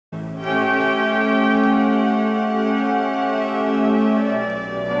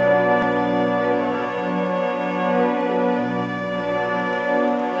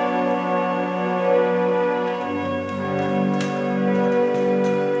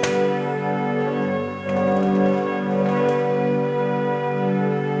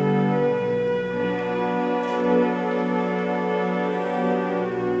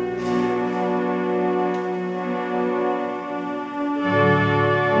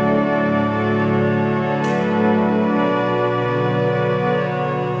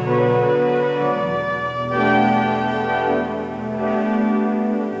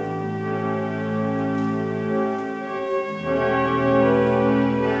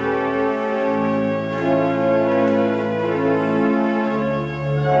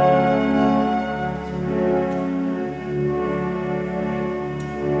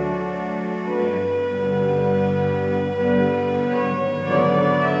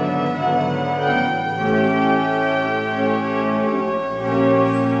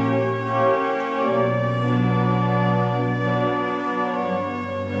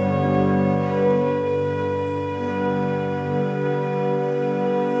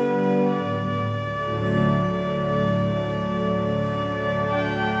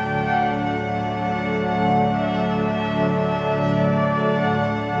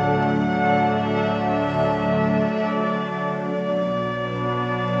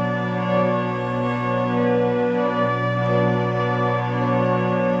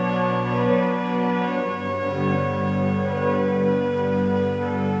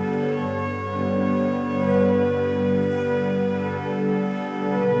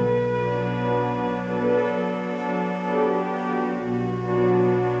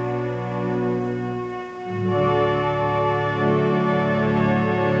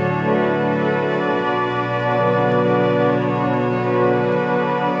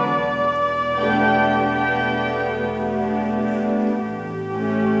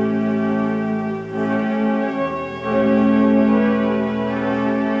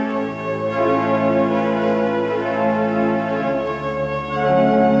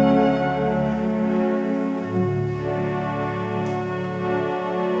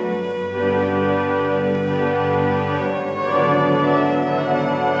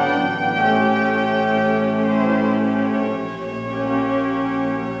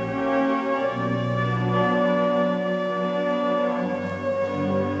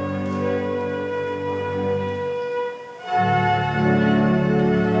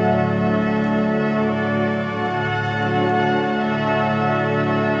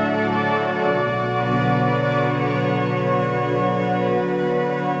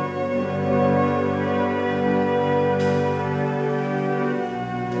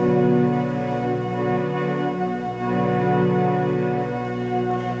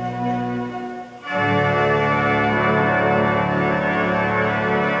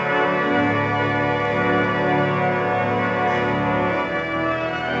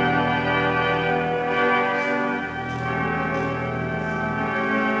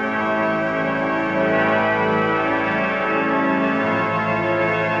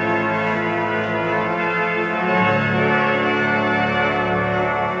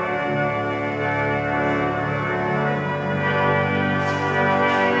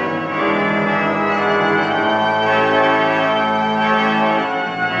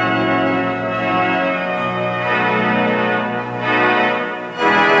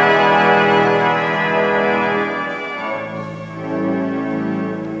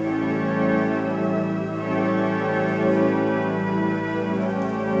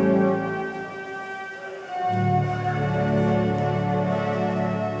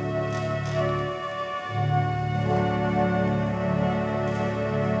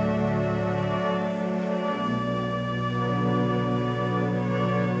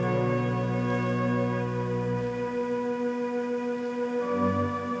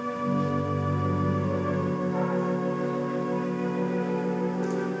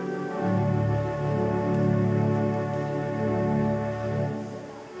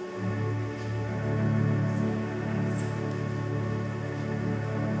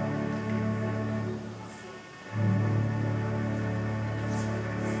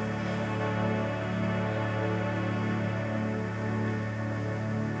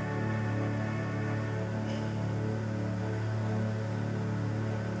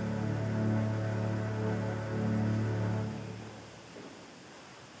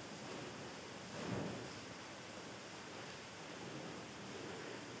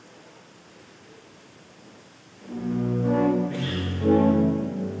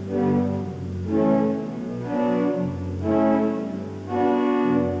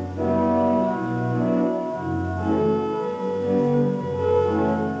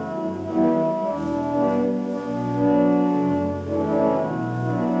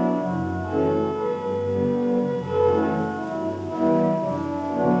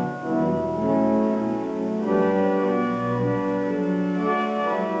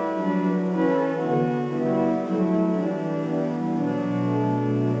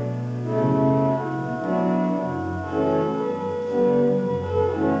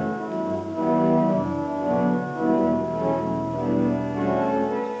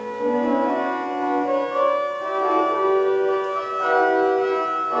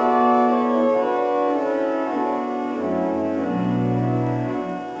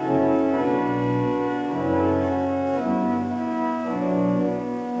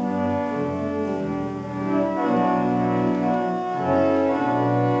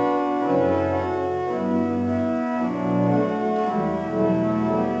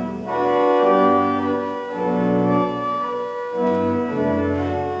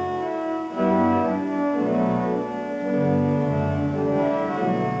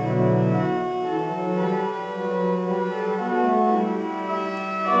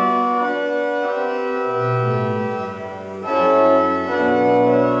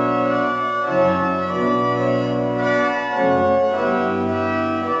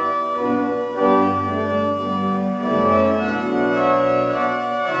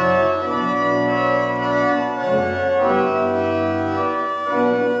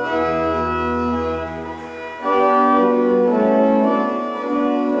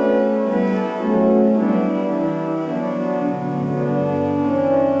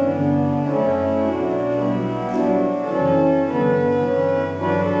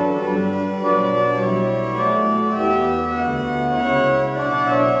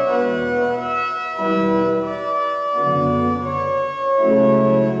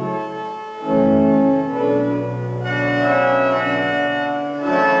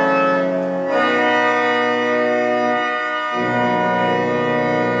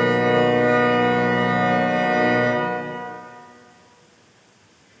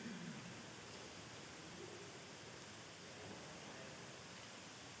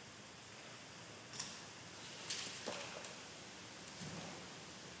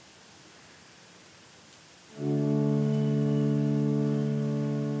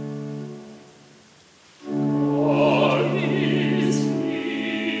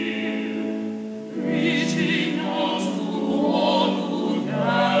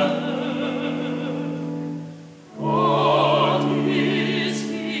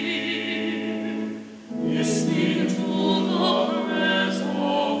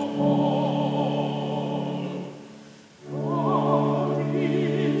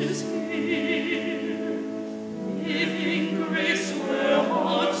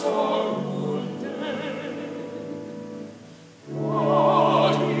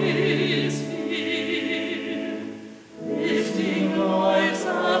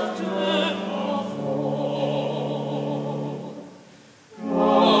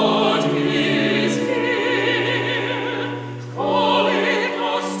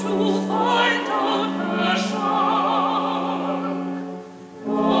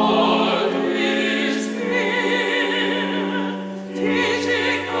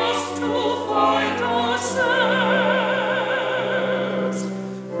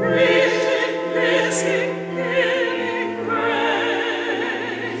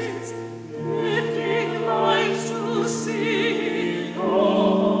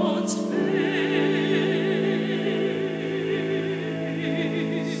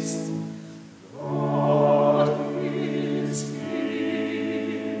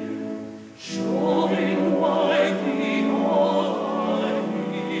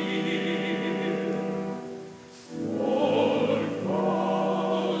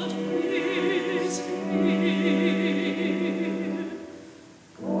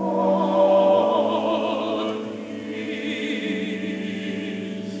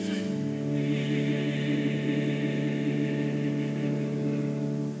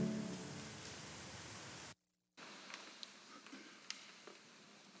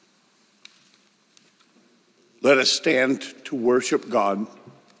Let us stand to worship God.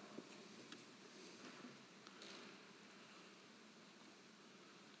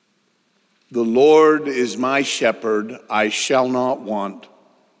 The Lord is my shepherd, I shall not want.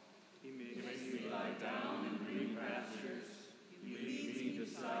 He makes me lie down in green pastures. He leads me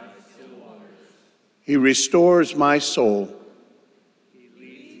beside still waters. He restores my soul. He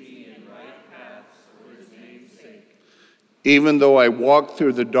leads me in right paths for his name's sake. Even though I walk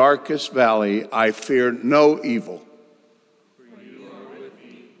through the darkest valley, I fear no evil. For you are with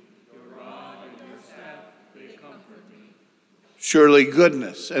me, your rod and your staff, they comfort me. Surely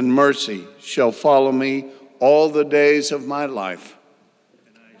goodness and mercy shall follow me all the days of my life.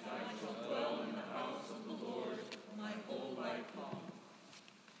 And I shall dwell in the house of the Lord my whole life long.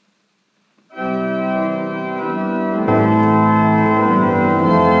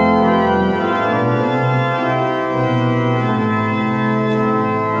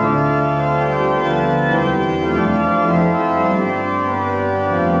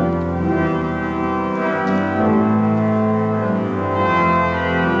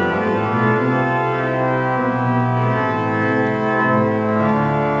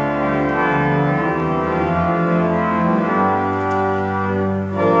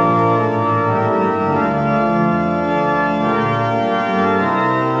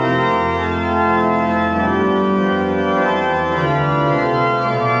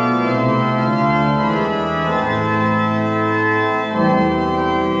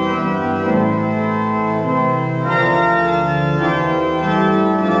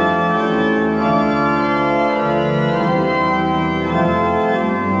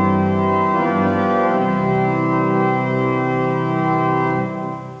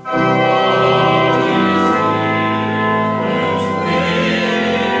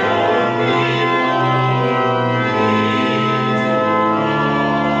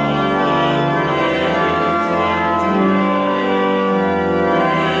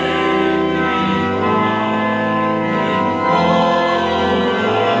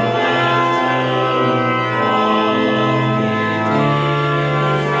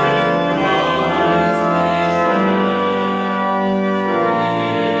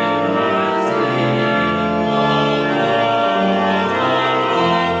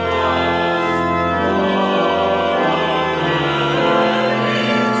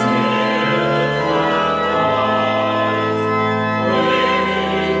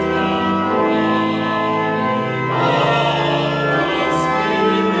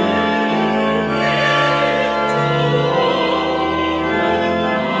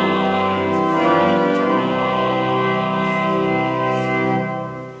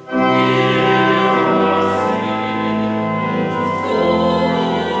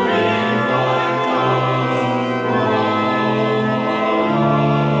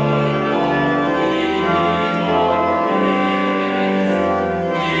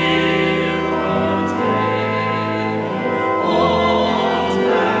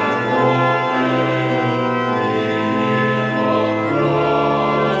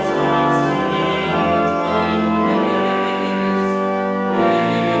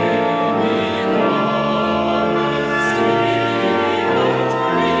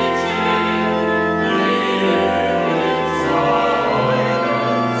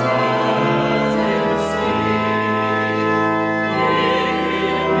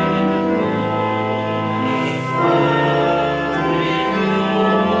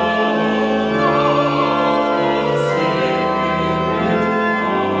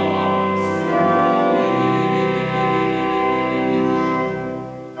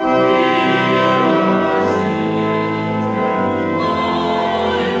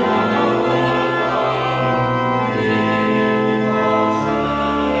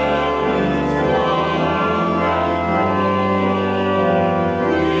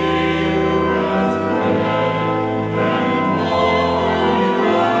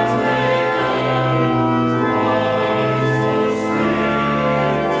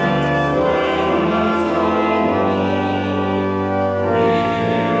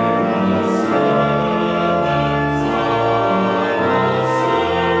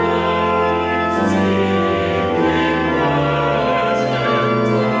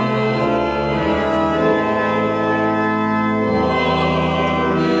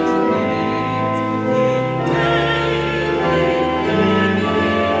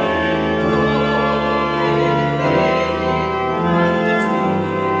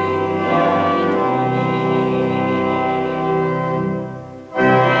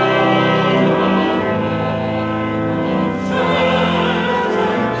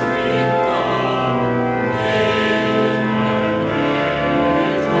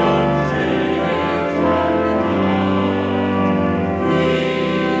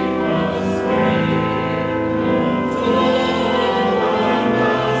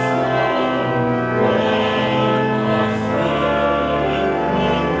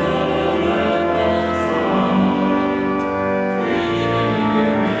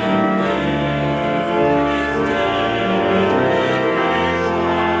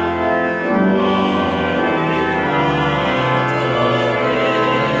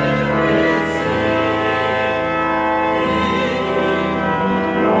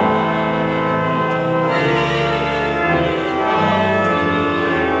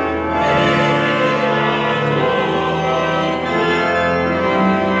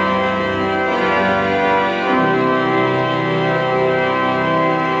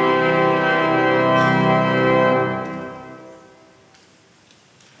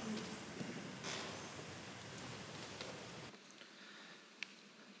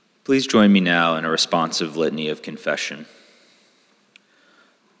 Please join me now in a responsive litany of confession.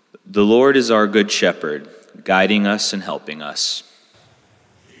 The Lord is our good shepherd, guiding us and helping us.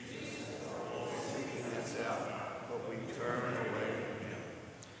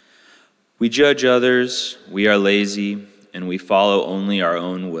 We judge others, we are lazy, and we follow only our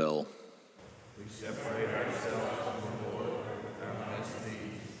own will. We separate ourselves from the Lord with our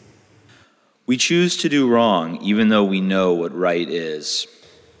misdeeds. We choose to do wrong, even though we know what right is.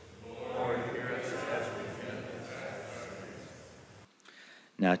 Lord, hear us as we confess.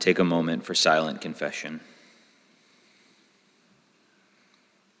 Now take a moment for silent confession.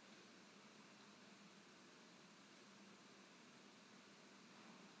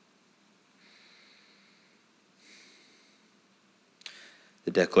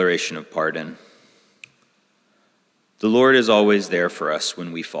 The Declaration of Pardon. The Lord is always there for us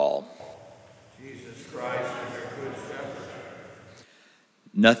when we fall. Jesus Christ is our good shepherd.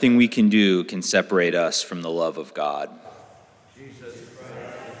 Nothing we can do can separate us from the love of God. Jesus Christ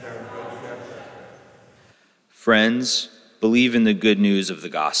is our good shepherd. Friends, believe in the good news of the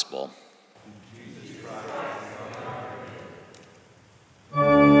gospel. Jesus Christ is our comforter.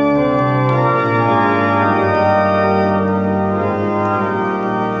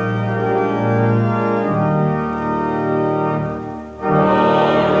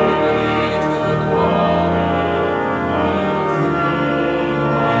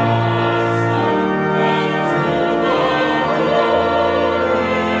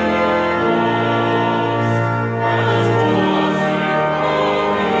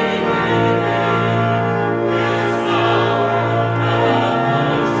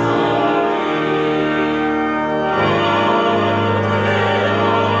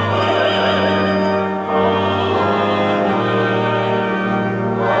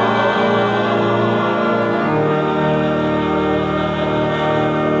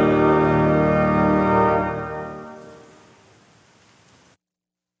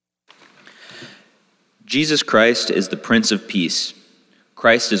 Jesus Christ is the Prince of Peace.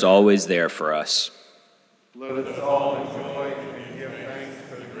 Christ is always there for us. Let us all enjoy and give thanks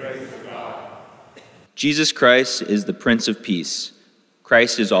for the grace of God. Jesus Christ is the Prince of Peace.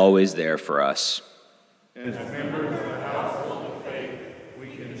 Christ is always there for us. As members of the household of faith,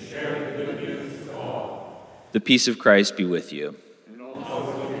 we can share the good news to all. The peace of Christ be with you. And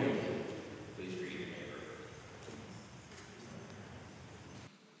also with you.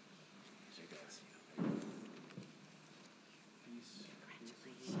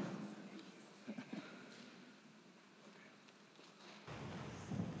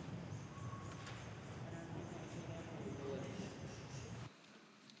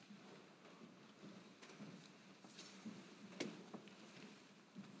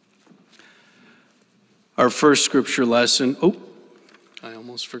 Our first scripture lesson, I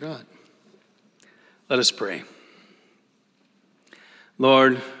almost forgot. Let us pray.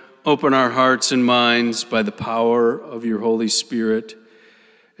 Lord, open our hearts and minds by the power of your Holy Spirit.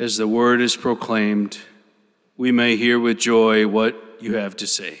 As the word is proclaimed, we may hear with joy what you have to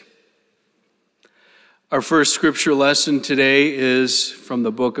say. Our first scripture lesson today is from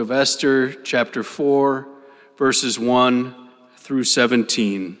the book of Esther, chapter 4, verses 1 through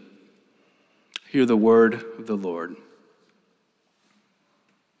 17. Hear the word of the Lord.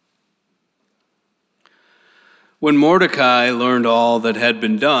 When Mordecai learned all that had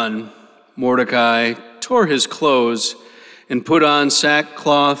been done, Mordecai tore his clothes and put on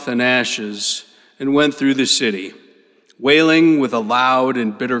sackcloth and ashes and went through the city, wailing with a loud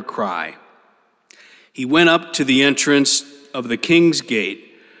and bitter cry. He went up to the entrance of the king's gate,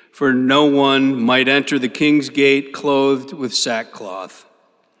 for no one might enter the king's gate clothed with sackcloth.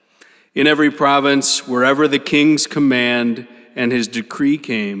 In every province, wherever the king's command and his decree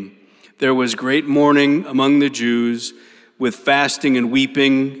came, there was great mourning among the Jews, with fasting and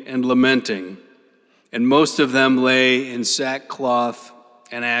weeping and lamenting, and most of them lay in sackcloth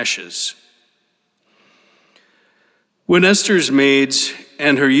and ashes. When Esther's maids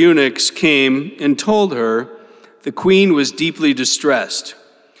and her eunuchs came and told her the queen was deeply distressed,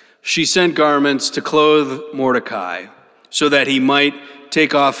 she sent garments to clothe Mordecai, so that he might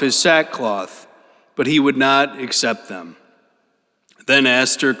take off his sackcloth, but he would not accept them. Then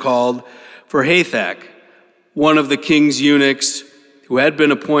Esther called for Hathach, one of the king's eunuchs who had been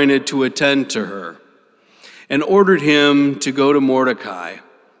appointed to attend to her, and ordered him to go to Mordecai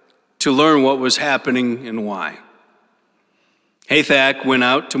to learn what was happening and why. Hathach went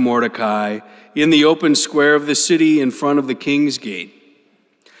out to Mordecai in the open square of the city in front of the king's gate,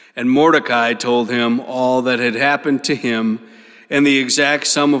 and Mordecai told him all that had happened to him and the exact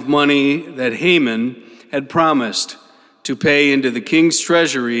sum of money that Haman had promised to pay into the king's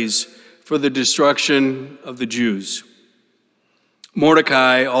treasuries for the destruction of the Jews.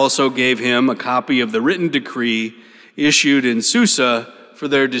 Mordecai also gave him a copy of the written decree issued in Susa for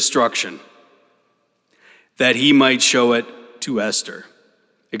their destruction, that he might show it to Esther,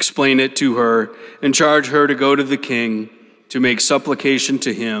 explain it to her, and charge her to go to the king to make supplication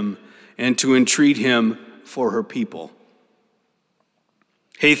to him and to entreat him for her people.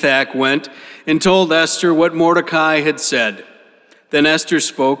 Hathach went and told Esther what Mordecai had said. Then Esther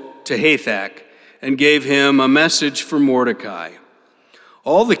spoke to Hathach and gave him a message for Mordecai.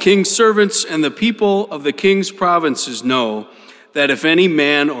 All the king's servants and the people of the king's provinces know that if any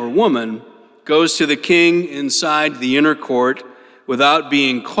man or woman goes to the king inside the inner court without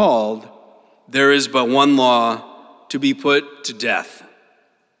being called, there is but one law: to be put to death.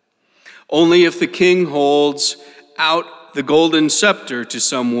 Only if the king holds out the golden scepter to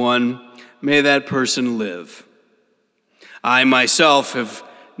someone may that person live. I myself have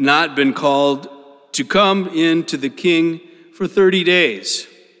not been called to come in to the king for 30 days.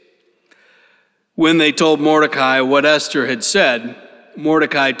 When they told Mordecai what Esther had said,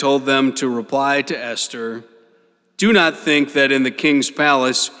 Mordecai told them to reply to Esther, "Do not think that in the king's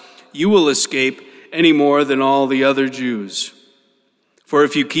palace you will escape any more than all the other Jews. For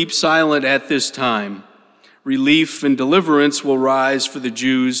if you keep silent at this time, relief and deliverance will rise for the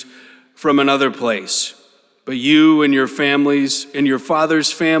Jews from another place, but you and your families and your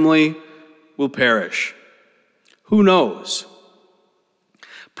father's family will perish. Who knows?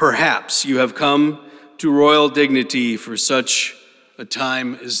 Perhaps you have come to royal dignity for such a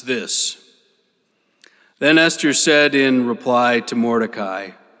time as this." Then Esther said in reply to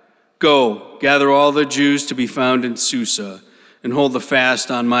Mordecai, "Go, gather all the Jews to be found in Susa, and hold the fast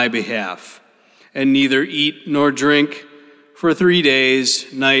on my behalf, and neither eat nor drink for 3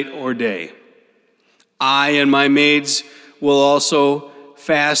 days, night or day. I and my maids will also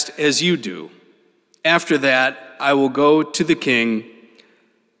fast as you do. After that, I will go to the king,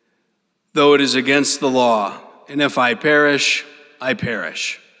 though it is against the law, and if I perish, I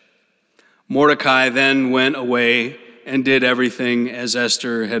perish." Mordecai then went away and did everything as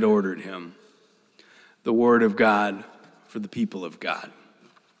Esther had ordered him. The word of God for the people of God.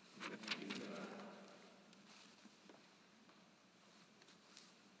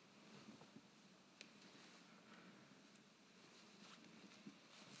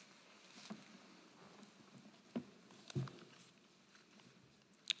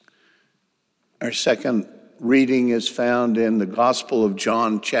 Our second reading is found in the Gospel of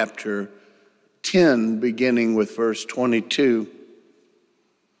John, chapter 10, beginning with verse 22.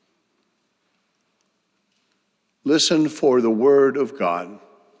 Listen for the word of God.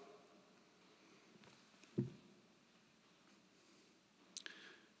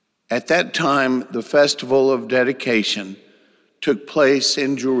 At that time, the festival of dedication took place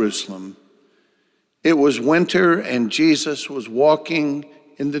in Jerusalem. It was winter, and Jesus was walking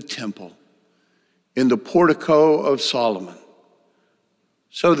in the temple, in the portico of Solomon.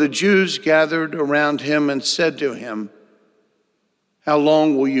 So the Jews gathered around him and said to him, "How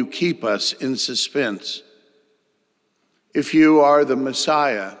long will you keep us in suspense? If you are the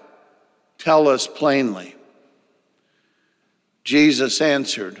Messiah, tell us plainly." Jesus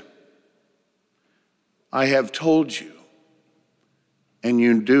answered, "I have told you, and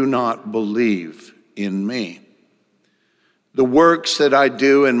you do not believe in me. The works that I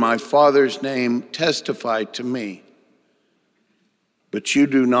do in my Father's name testify to me, but you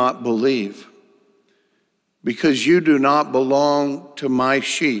do not believe, because you do not belong to my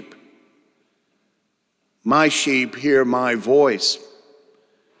sheep. My sheep hear my voice.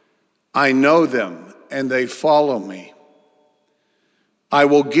 I know them, and they follow me. I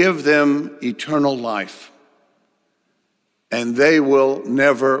will give them eternal life, and they will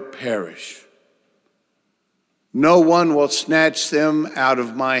never perish. No one will snatch them out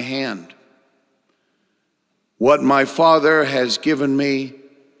of my hand. What my Father has given me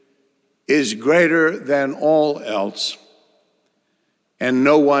is greater than all else, and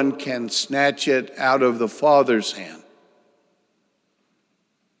no one can snatch it out of the Father's hand.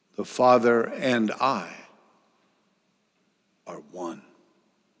 The Father and I are one."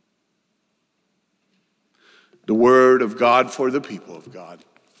 The word of God for the people of God.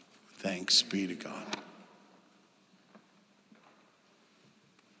 Thanks be to God.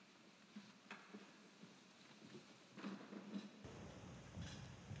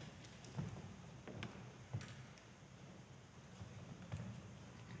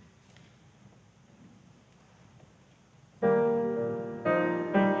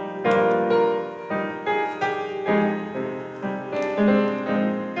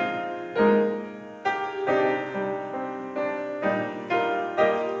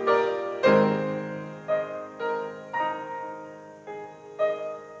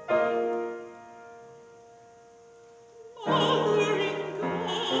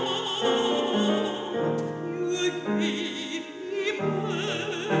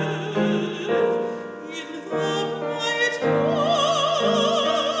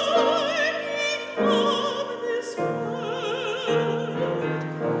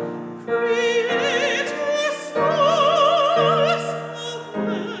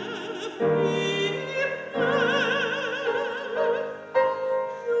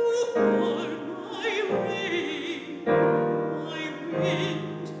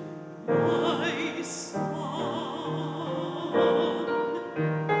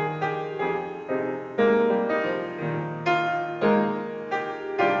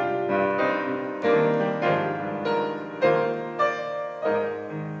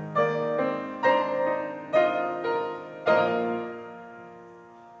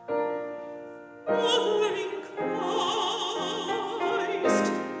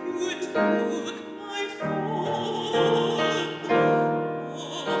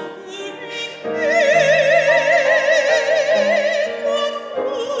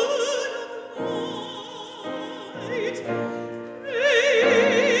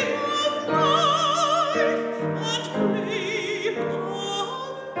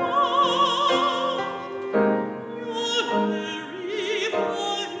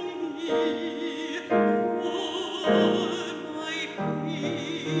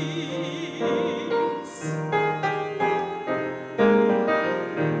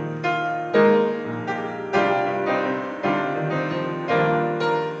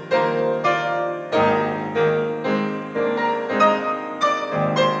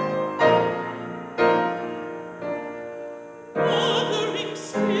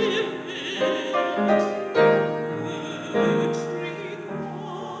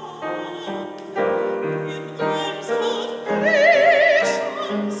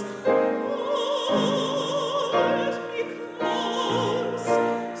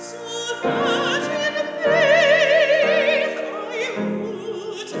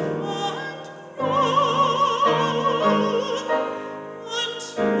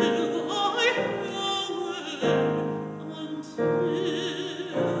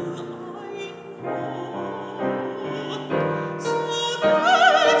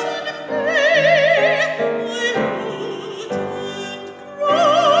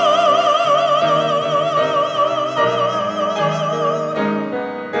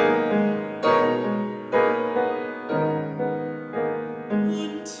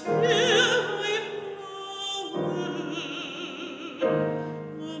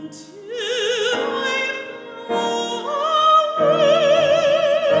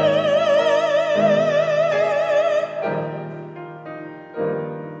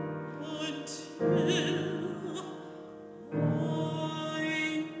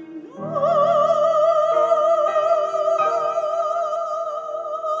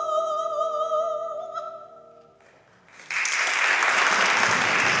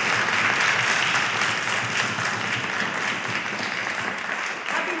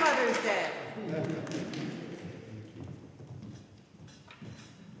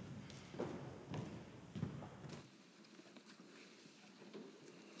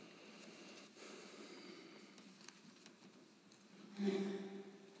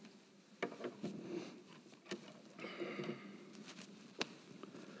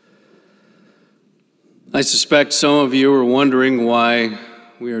 I suspect some of you are wondering why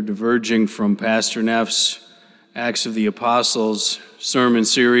we are diverging from Pastor Neff's Acts of the Apostles sermon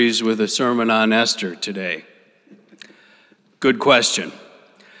series with a sermon on Esther today. Good question.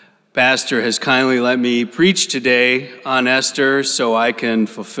 Pastor has kindly let me preach today on Esther so I can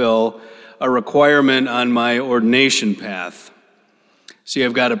fulfill a requirement on my ordination path. See,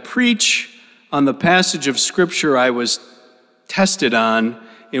 I've got to preach on the passage of Scripture I was tested on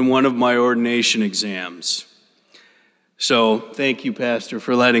in one of my ordination exams. So thank you, Pastor,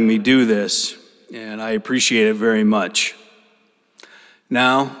 for letting me do this, and I appreciate it very much.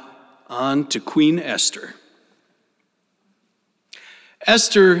 Now, on to Queen Esther.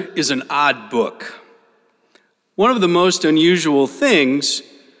 Esther is an odd book. One of the most unusual things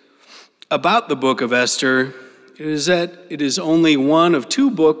about the book of Esther is that it is only one of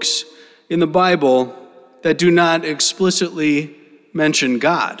two books in the Bible that do not explicitly mention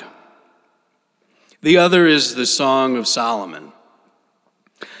God. The other is the Song of Solomon.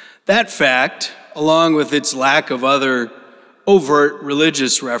 That fact, along with its lack of other overt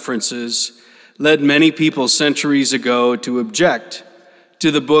religious references, led many people centuries ago to object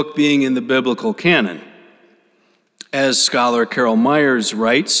to the book being in the biblical canon. As scholar Carol Myers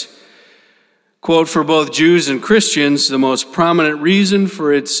writes, quote, "For both Jews and Christians, the most prominent reason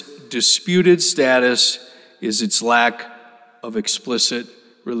for its disputed status is its lack of explicit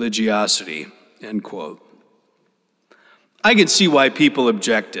religiosity," end quote. I can see why people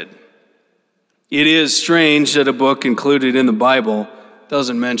objected. It is strange that a book included in the Bible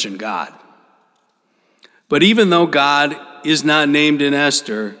doesn't mention God. But even though God is not named in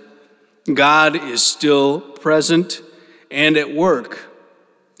Esther, God is still present and at work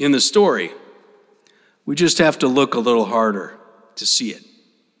in the story. We just have to look a little harder to see it.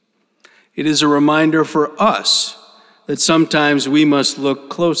 It is a reminder for us that sometimes we must look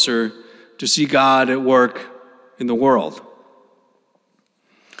closer to see God at work in the world.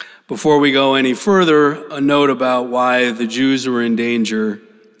 Before we go any further, a note about why the Jews were in danger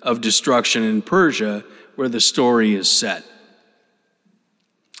of destruction in Persia, where the story is set.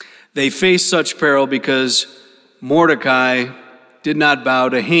 They faced such peril because Mordecai did not bow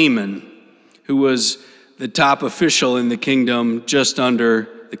to Haman, who was the top official in the kingdom just under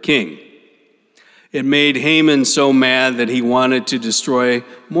the king. It made Haman so mad that he wanted to destroy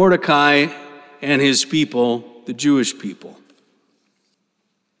Mordecai and his people, the Jewish people.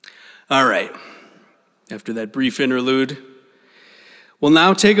 All right, after that brief interlude, we'll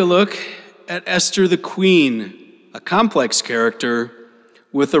now take a look at Esther the Queen, a complex character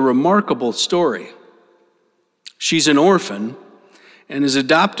with a remarkable story. She's an orphan and is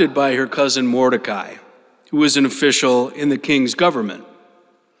adopted by her cousin Mordecai, who is an official in the king's government.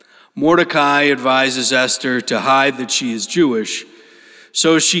 Mordecai advises Esther to hide that she is Jewish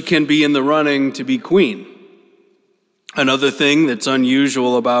so she can be in the running to be queen. Another thing that's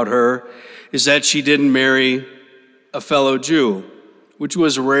unusual about her is that she didn't marry a fellow Jew, which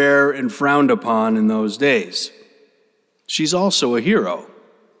was rare and frowned upon in those days. She's also a hero.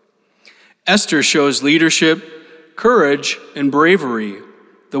 Esther shows leadership, courage, and bravery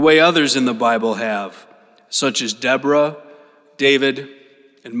the way others in the Bible have, such as Deborah, David,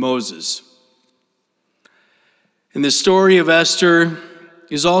 and Moses. And the story of Esther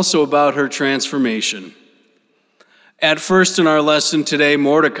is also about her transformation. At first in our lesson today,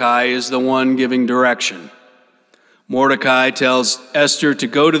 Mordecai is the one giving direction. Mordecai tells Esther to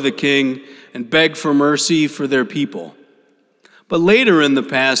go to the king and beg for mercy for their people. But later in the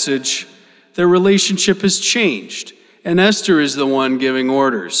passage, their relationship has changed, and Esther is the one giving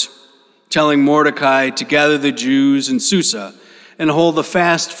orders, telling Mordecai to gather the Jews in Susa and hold a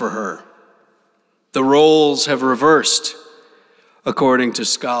fast for her. The roles have reversed, according to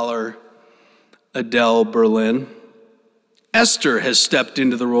scholar Adele Berlin. Esther has stepped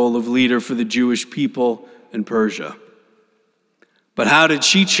into the role of leader for the Jewish people in Persia. But how did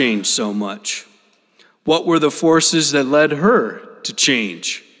she change so much? What were the forces that led her to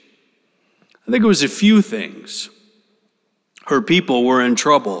change? I think it was a few things. Her people were in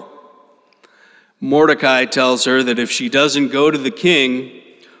trouble. Mordecai tells her that if she doesn't go to the king,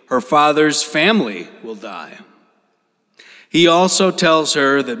 her father's family will die. He also tells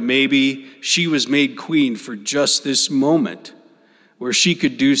her that maybe she was made queen for just this moment, where she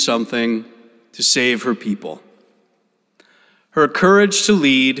could do something to save her people. Her courage to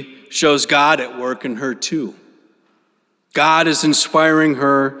lead shows God at work in her too. God is inspiring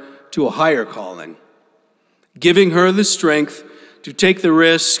her to a higher calling, giving her the strength to take the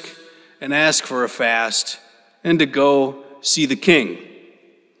risk and ask for a fast and to go see the king.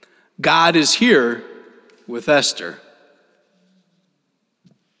 God is here with Esther.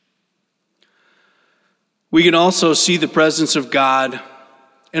 We can also see the presence of God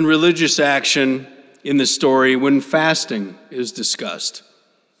and religious action in the story when fasting is discussed.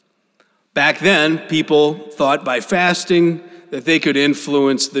 Back then, people thought by fasting that they could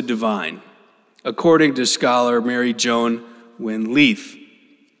influence the divine, according to scholar Mary Joan Wynne Leith.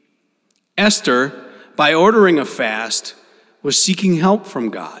 Esther, by ordering a fast, was seeking help from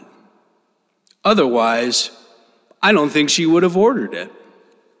God. Otherwise, I don't think she would have ordered it.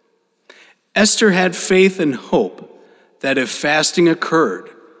 Esther had faith and hope that if fasting occurred,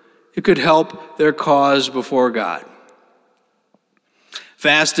 it could help their cause before God.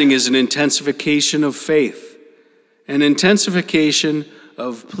 Fasting is an intensification of faith, an intensification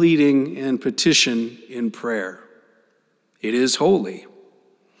of pleading and petition in prayer. It is holy.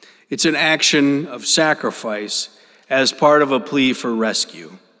 It's an action of sacrifice as part of a plea for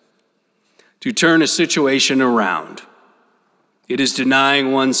rescue, to turn a situation around. It is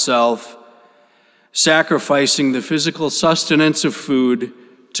denying oneself, sacrificing the physical sustenance of food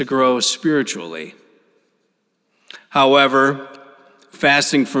to grow spiritually. However,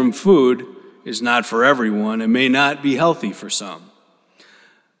 fasting from food is not for everyone and may not be healthy for some.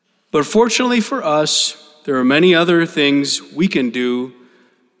 But fortunately for us, there are many other things we can do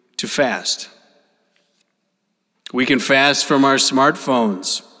to fast. We can fast from our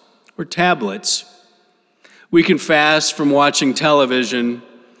smartphones or tablets. We can fast from watching television,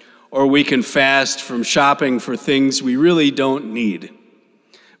 or we can fast from shopping for things we really don't need,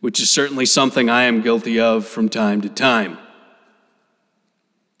 which is certainly something I am guilty of from time to time.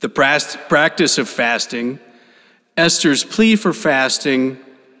 The practice of fasting, Esther's plea for fasting,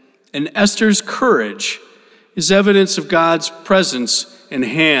 and Esther's courage is evidence of God's presence and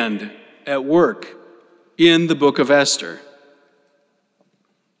hand at work in the book of Esther.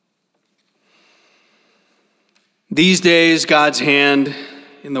 These days, God's hand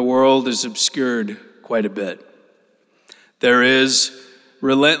in the world is obscured quite a bit. There is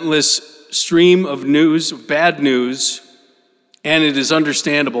relentless stream of news, bad news, and it is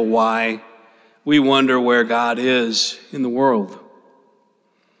understandable why we wonder where God is in the world.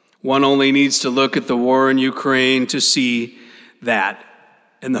 One only needs to look at the war in Ukraine to see that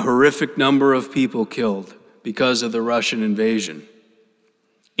and the horrific number of people killed because of the Russian invasion.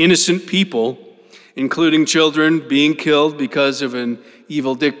 Innocent people, including children, being killed because of an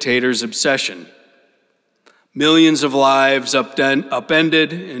evil dictator's obsession. Millions of lives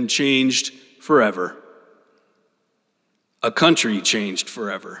upended and changed forever. A country changed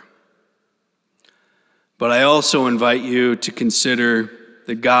forever. But I also invite you to consider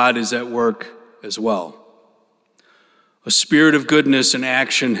that God is at work as well. A spirit of goodness and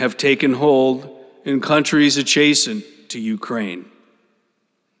action have taken hold in countries adjacent to Ukraine.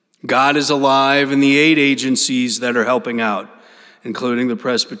 God is alive in the aid agencies that are helping out, including the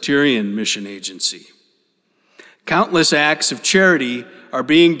Presbyterian Mission Agency. Countless acts of charity are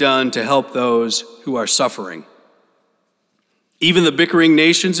being done to help those who are suffering. Even the bickering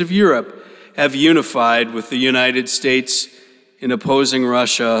nations of Europe have unified with the United States in opposing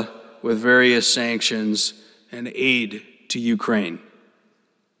Russia with various sanctions and aid to Ukraine.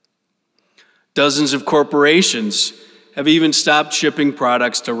 Dozens of corporations have even stopped shipping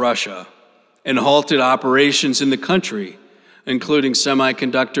products to Russia and halted operations in the country, including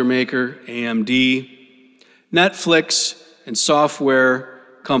semiconductor maker AMD, Netflix, and software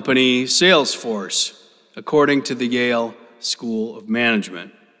company Salesforce, according to the Yale School of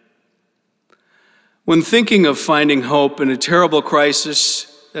Management. When thinking of finding hope in a terrible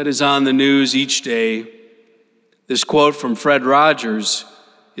crisis that is on the news each day, this quote from Fred Rogers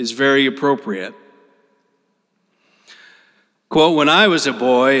is very appropriate. Quote, "When I was a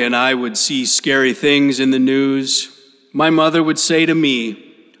boy and I would see scary things in the news, my mother would say to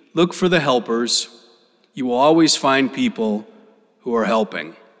me, 'Look for the helpers. You will always find people who are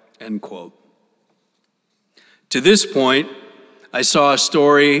helping,'" end quote. To this point, I saw a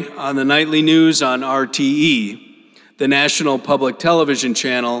story on the nightly news on RTE, the national public television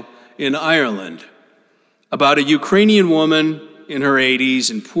channel in Ireland, about a Ukrainian woman in her 80s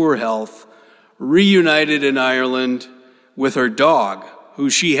in poor health, reunited in Ireland with her dog, who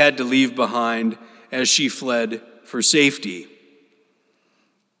she had to leave behind as she fled for safety.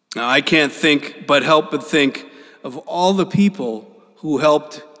 Now, I can't help but think of all the people who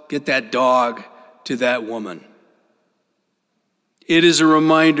helped get that dog to that woman. It is a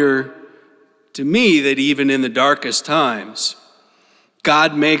reminder to me that even in the darkest times,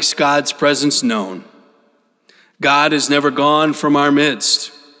 God makes God's presence known. God is never gone from our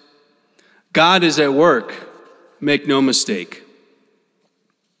midst. God is at work, make no mistake.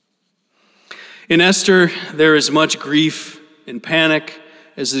 In Esther, there is much grief and panic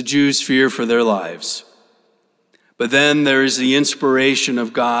as the Jews fear for their lives. But then there is the inspiration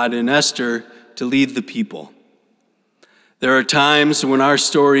of God in Esther to lead the people. There are times when our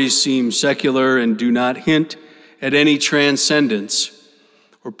stories seem secular and do not hint at any transcendence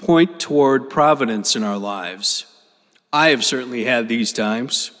or point toward providence in our lives. I have certainly had these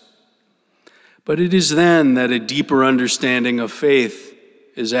times. But it is then that a deeper understanding of faith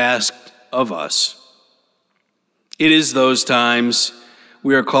is asked of us. It is those times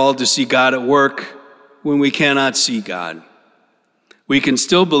we are called to see God at work when we cannot see God. We can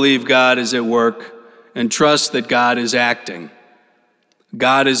still believe God is at work and trust that God is acting.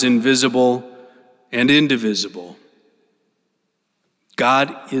 God is invisible and indivisible.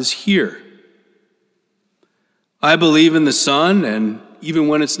 God is here. I believe in the sun, and even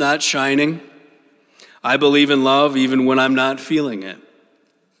when it's not shining. I believe in love even when I'm not feeling it.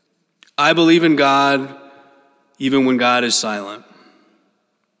 I believe in God even when God is silent.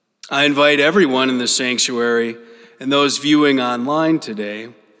 I invite everyone in the sanctuary and those viewing online today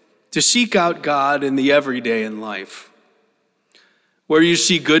to seek out God in the everyday in life. Where you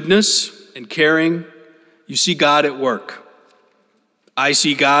see goodness and caring, you see God at work. I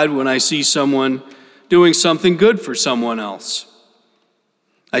see God when I see someone doing something good for someone else.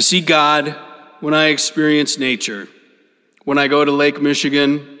 I see God when I experience nature, when I go to Lake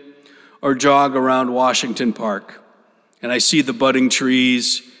Michigan or jog around Washington Park, and I see the budding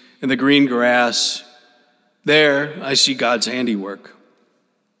trees and the green grass. There, I see God's handiwork.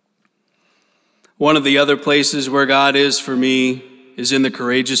 One of the other places where God is for me is in the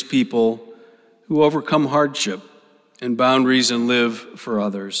courageous people who overcome hardship and boundaries and live for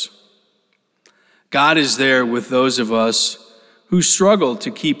others. God is there with those of us who struggle to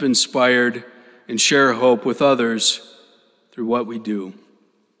keep inspired and share hope with others through what we do.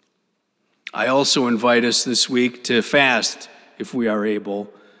 I also invite us this week to fast, if we are able,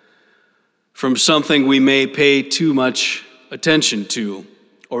 from something we may pay too much attention to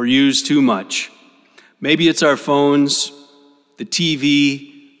or use too much. Maybe it's our phones, the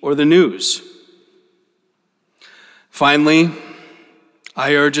TV, or the news. Finally,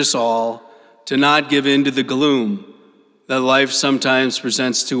 I urge us all to not give in to the gloom that life sometimes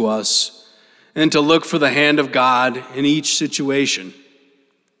presents to us, and to look for the hand of God in each situation.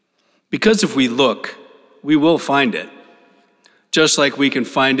 Because if we look, we will find it, just like we can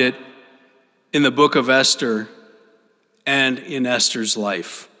find it in the book of Esther and in Esther's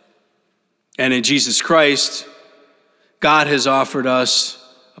life. And in Jesus Christ, God has offered us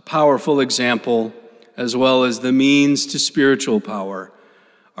a powerful example as well as the means to spiritual power,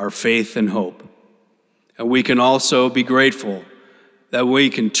 our faith and hope. And we can also be grateful that we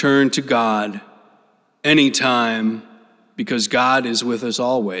can turn to God anytime because God is with us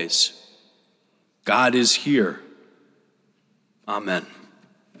always. God is here. Amen.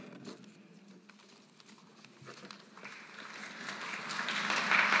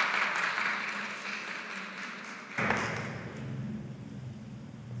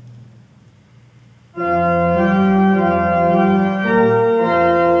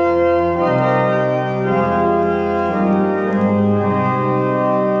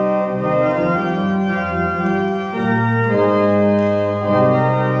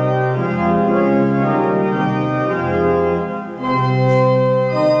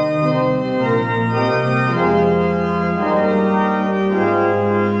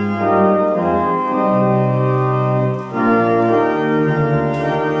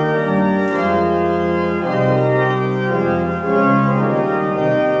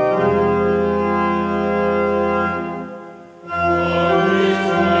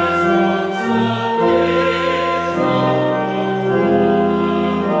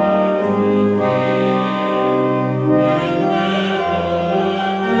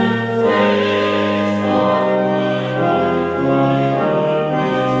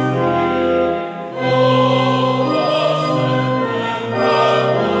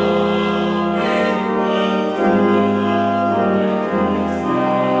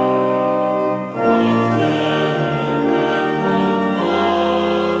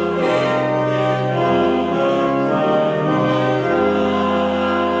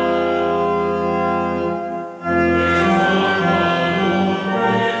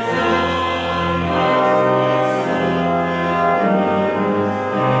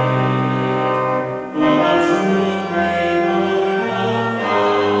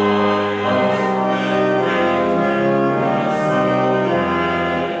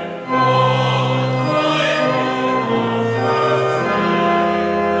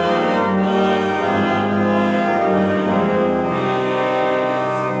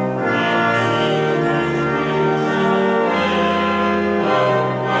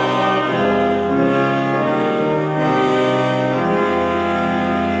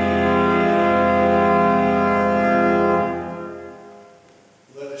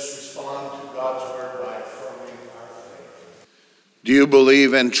 Do you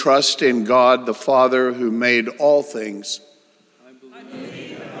believe and trust in God the Father who made all things? I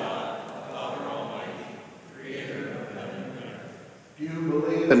believe in God, the Father Almighty, creator of heaven and earth. Do you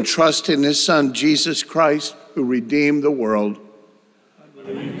believe and trust in his Son, Jesus Christ, who redeemed the world? I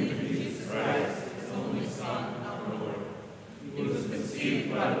believe in Jesus Christ, his only Son, our Lord. He was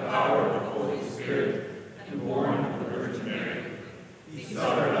conceived by the power of the Holy Spirit and born of the Virgin Mary. He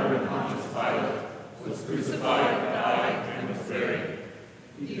suffered under Pontius Pilate, was crucified, died, and was buried.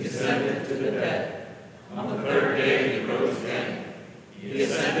 He descended to the dead. On the third day he rose again. He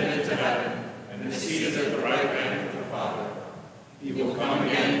ascended into heaven and is seated at the right hand of the Father. He will come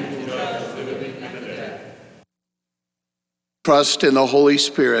again to judge the living and the dead. Trust in the Holy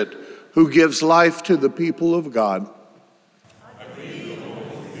Spirit, who gives life to the people of God. I believe in the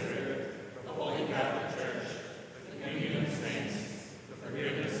Holy Spirit, the Holy Catholic Church, the communion of saints, the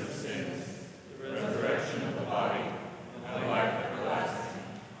forgiveness of sins, the resurrection of the body, and life everlasting.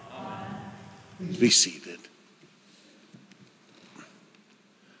 Amen. Please be seated.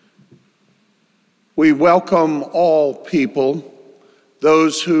 We welcome all people,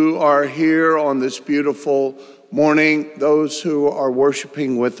 those who are here on this beautiful morning, those who are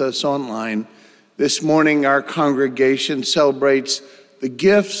worshiping with us online. This morning, our congregation celebrates the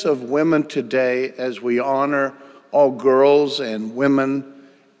gifts of women today as we honor all girls and women.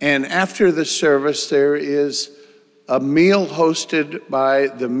 And after the service, there is a meal hosted by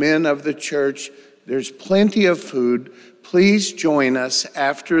the men of the church. There's plenty of food. Please join us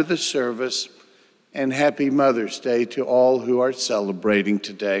after the service. And happy Mother's Day to all who are celebrating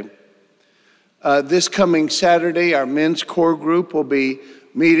today. This coming Saturday, our men's core group will be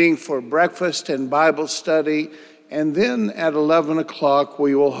meeting for breakfast and Bible study. And then at 11 o'clock,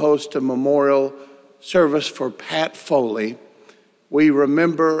 we will host a memorial service for Pat Foley. We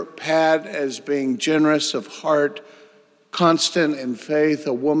remember Pat as being generous of heart, constant in faith,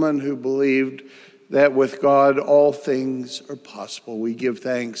 a woman who believed that with God all things are possible. We give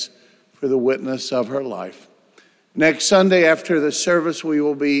thanks for the witness of her life. Next Sunday after the service, we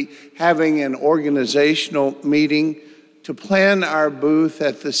will be having an organizational meeting to plan our booth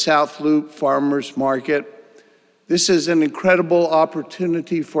at the South Loop Farmers Market. This is an incredible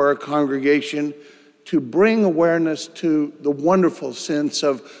opportunity for our congregation to bring awareness to the wonderful sense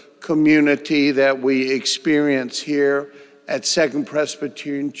of community that we experience here at Second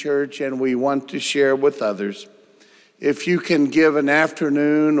Presbyterian Church, and we want to share with others. If you can give an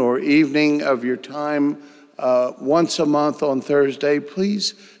afternoon or evening of your time once a month on Thursday,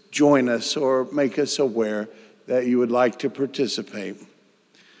 please join us or make us aware that you would like to participate.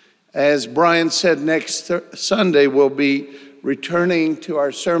 As Brian said, next Sunday we'll be returning to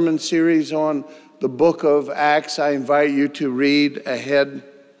our sermon series on the book of Acts. I invite you to read ahead.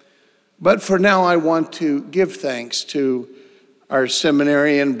 But for now, I want to give thanks to our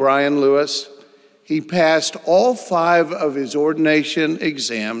seminarian, Brian Lewis. He passed all 5 of his ordination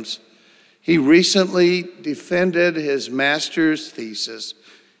exams. He recently defended his master's thesis.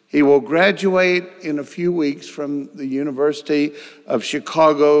 He will graduate in a few weeks from the University of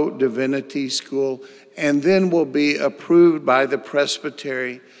Chicago Divinity School and then will be approved by the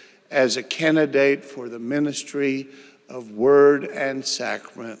presbytery as a candidate for the ministry of Word and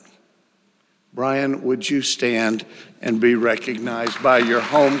Sacrament. Brian, would you stand and be recognized by your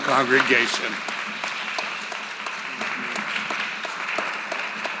home congregation?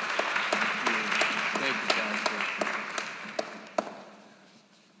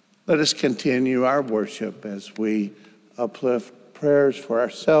 Let us continue our worship as we uplift prayers for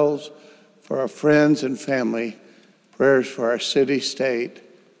ourselves, for our friends and family, prayers for our city, state,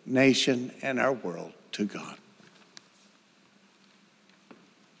 nation, and our world to God.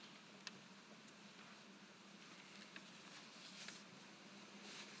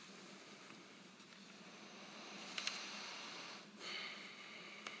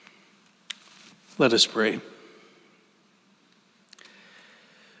 Let us pray.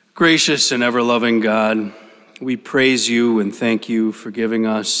 Gracious and ever-loving God, we praise you and thank you for giving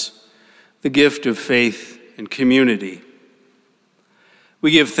us the gift of faith and community.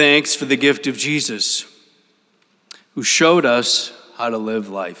 We give thanks for the gift of Jesus, who showed us how to live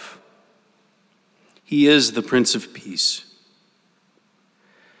life. He is the Prince of Peace.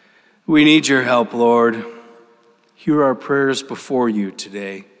 We need your help, Lord. Hear our prayers before you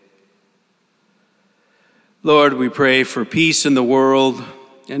today. Lord, we pray for peace in the world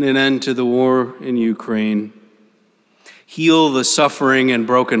and an end to the war in Ukraine. Heal the suffering and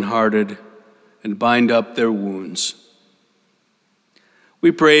brokenhearted and bind up their wounds.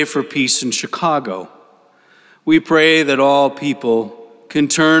 We pray for peace in Chicago. We pray that all people can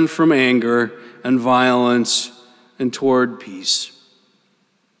turn from anger and violence and toward peace.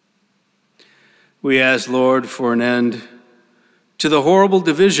 We ask, Lord, for an end to the horrible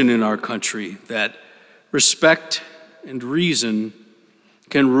division in our country, that respect and reason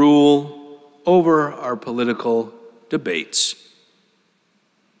can rule over our political debates.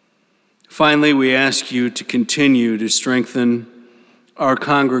 Finally, we ask you to continue to strengthen our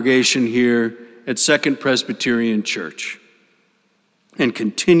congregation here at Second Presbyterian Church and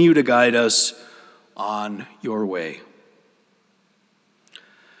continue to guide us on your way.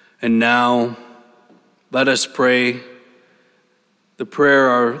 And now, let us pray the prayer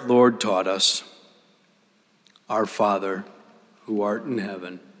our Lord taught us. Our Father, who art in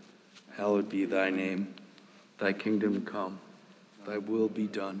heaven, hallowed be thy name. Thy kingdom come, thy will be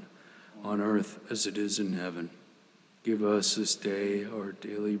done, on earth as it is in heaven. Give us this day our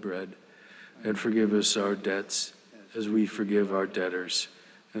daily bread, and forgive us our debts as we forgive our debtors.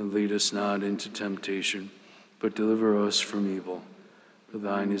 And lead us not into temptation, but deliver us from evil. For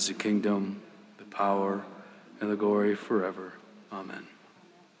thine is the kingdom, the power, and the glory forever. Amen. Amen.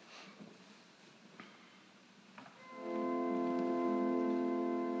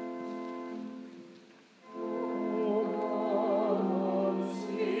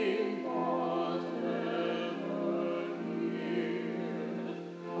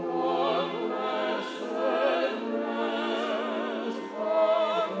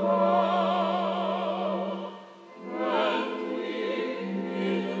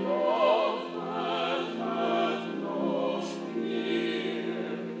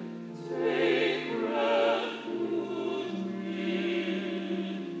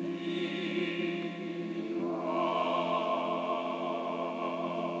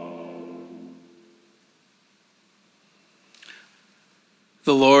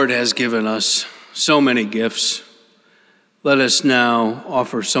 The Lord has given us so many gifts. Let us now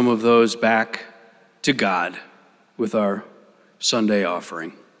offer some of those back to God with our Sunday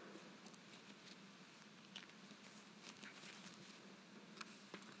offering.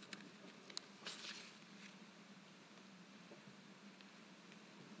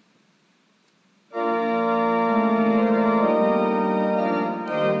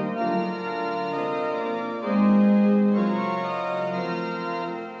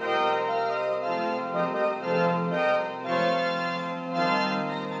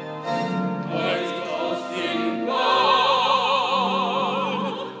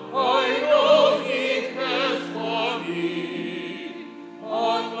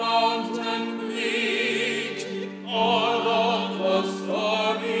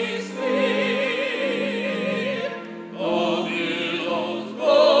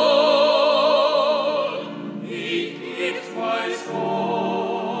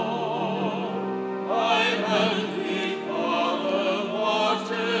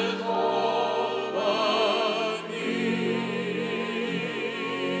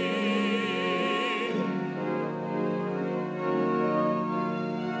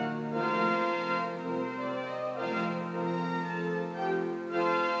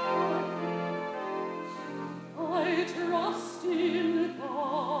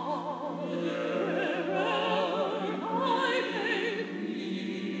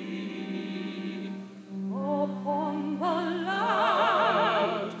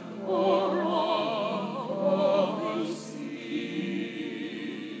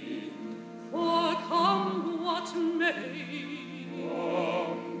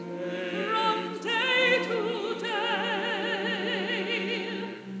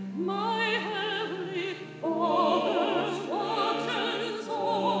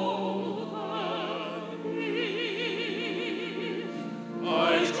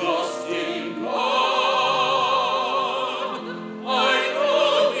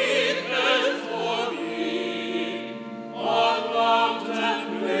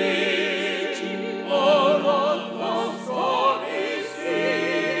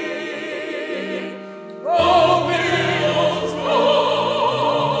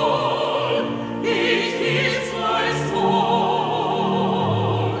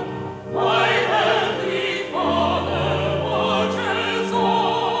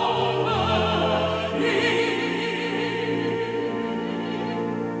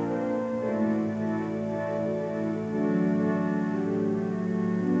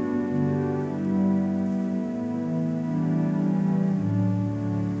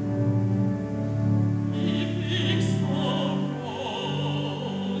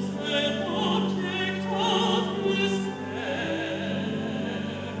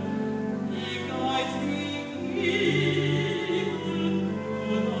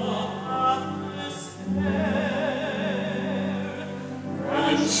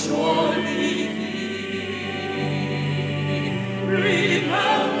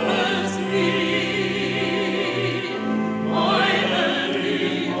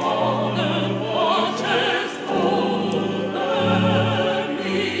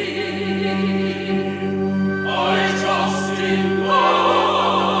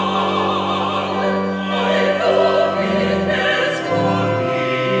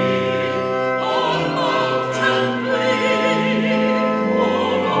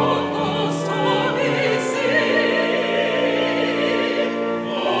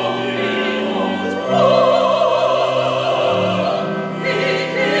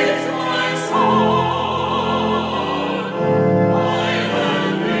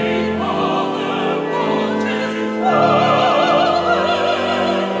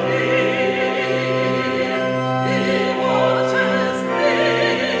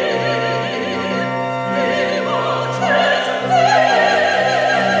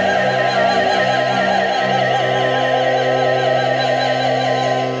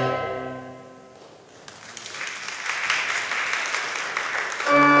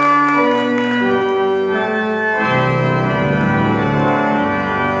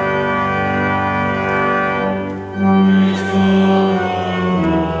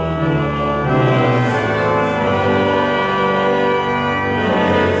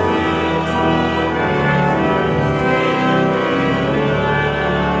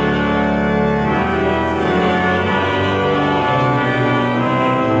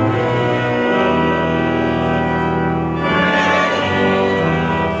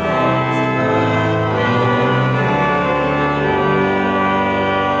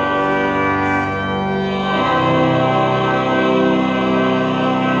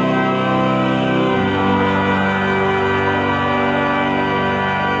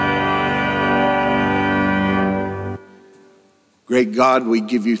 Great God, we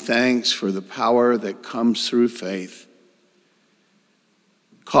give you thanks for the power that comes through faith.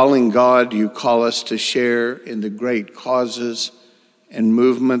 Calling God, you call us to share in the great causes and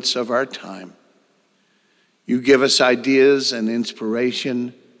movements of our time. You give us ideas and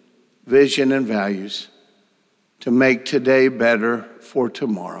inspiration, vision and values to make today better for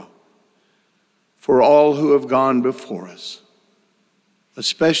tomorrow. For all who have gone before us,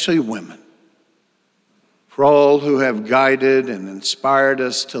 especially women, for all who have guided and inspired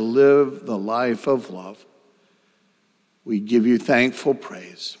us to live the life of love, we give you thankful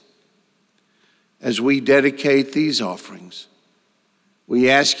praise. As we dedicate these offerings, we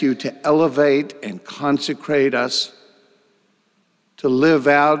ask you to elevate and consecrate us to live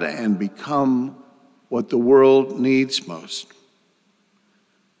out and become what the world needs most.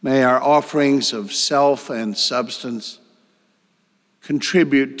 May our offerings of self and substance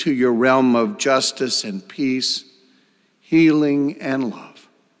contribute to your realm of justice and peace, healing and love.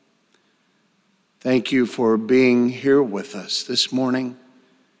 Thank you for being here with us this morning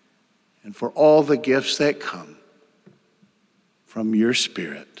and for all the gifts that come from your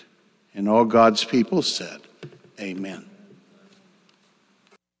Spirit. And all God's people said, amen.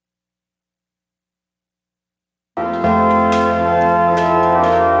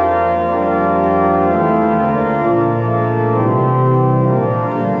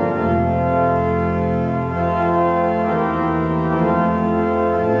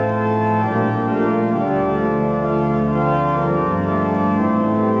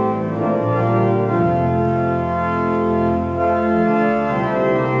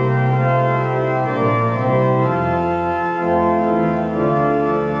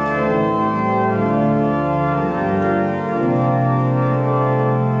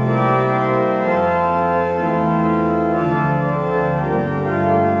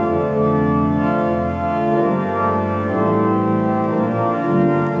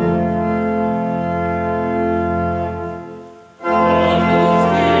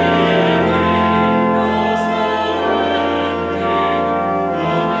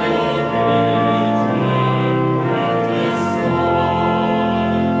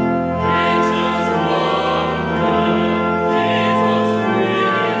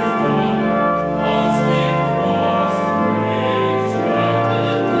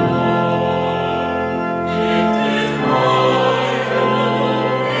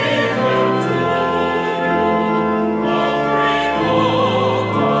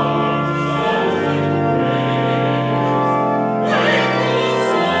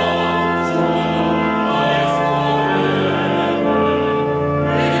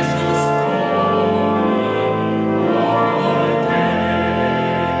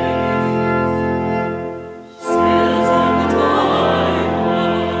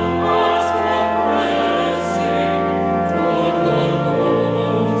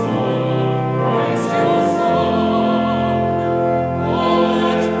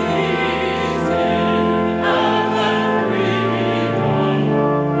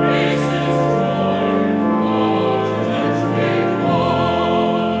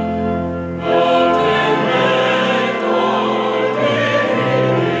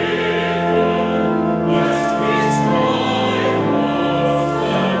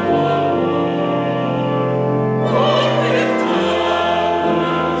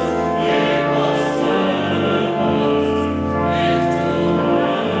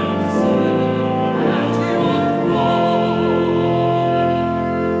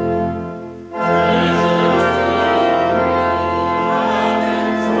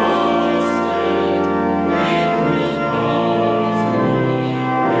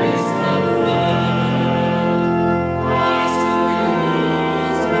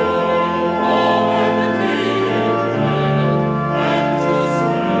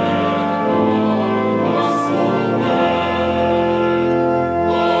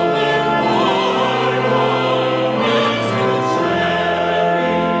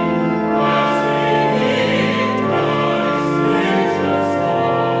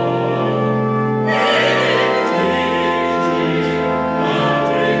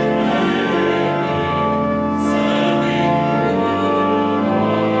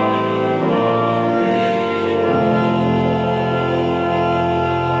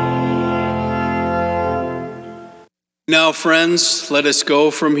 Now, friends, let us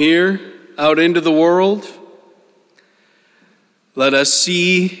go from here out into the world. Let us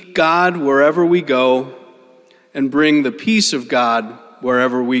see God wherever we go and bring the peace of God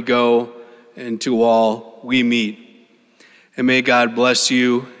wherever we go and to all we meet. And may God bless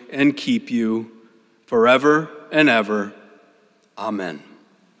you and keep you forever and ever. Amen.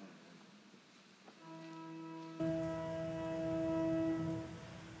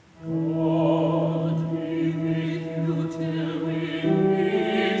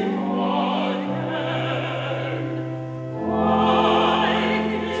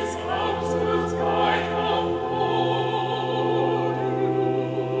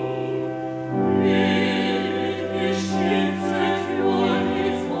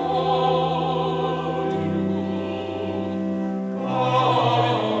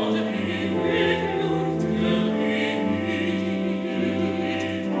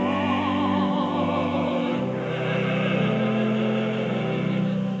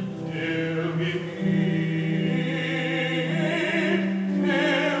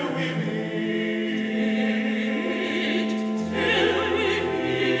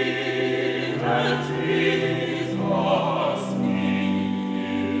 unto